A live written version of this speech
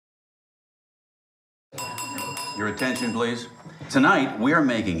your attention, please. Tonight, we are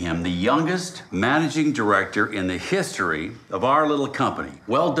making him the youngest managing director in the history of our little company.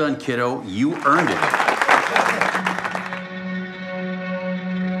 Well done, kiddo. You earned it.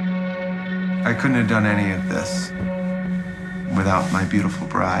 I couldn't have done any of this without my beautiful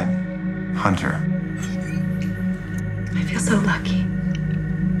bride, Hunter. I feel so lucky.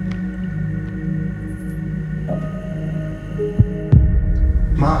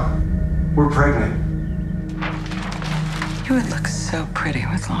 Mom, we're pregnant. You would look so pretty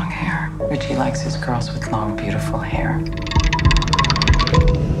with long hair. Ritchie likes his girls with long, beautiful hair.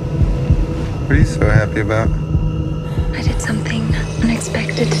 What are you so happy about? I did something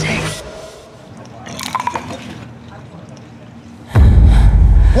unexpected today.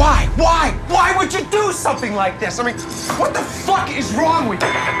 Why? Why? Why would you do something like this? I mean, what the fuck is wrong with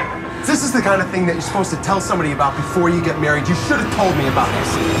you? This is the kind of thing that you're supposed to tell somebody about before you get married. You should have told me about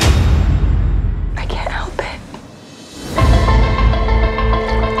this. I can't help it.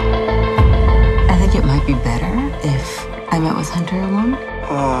 I think it might be better if I met with Hunter alone.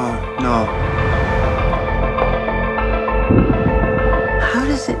 Oh, no. How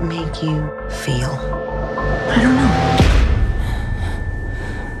does it make you feel? I don't know.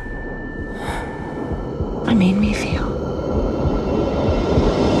 It made me feel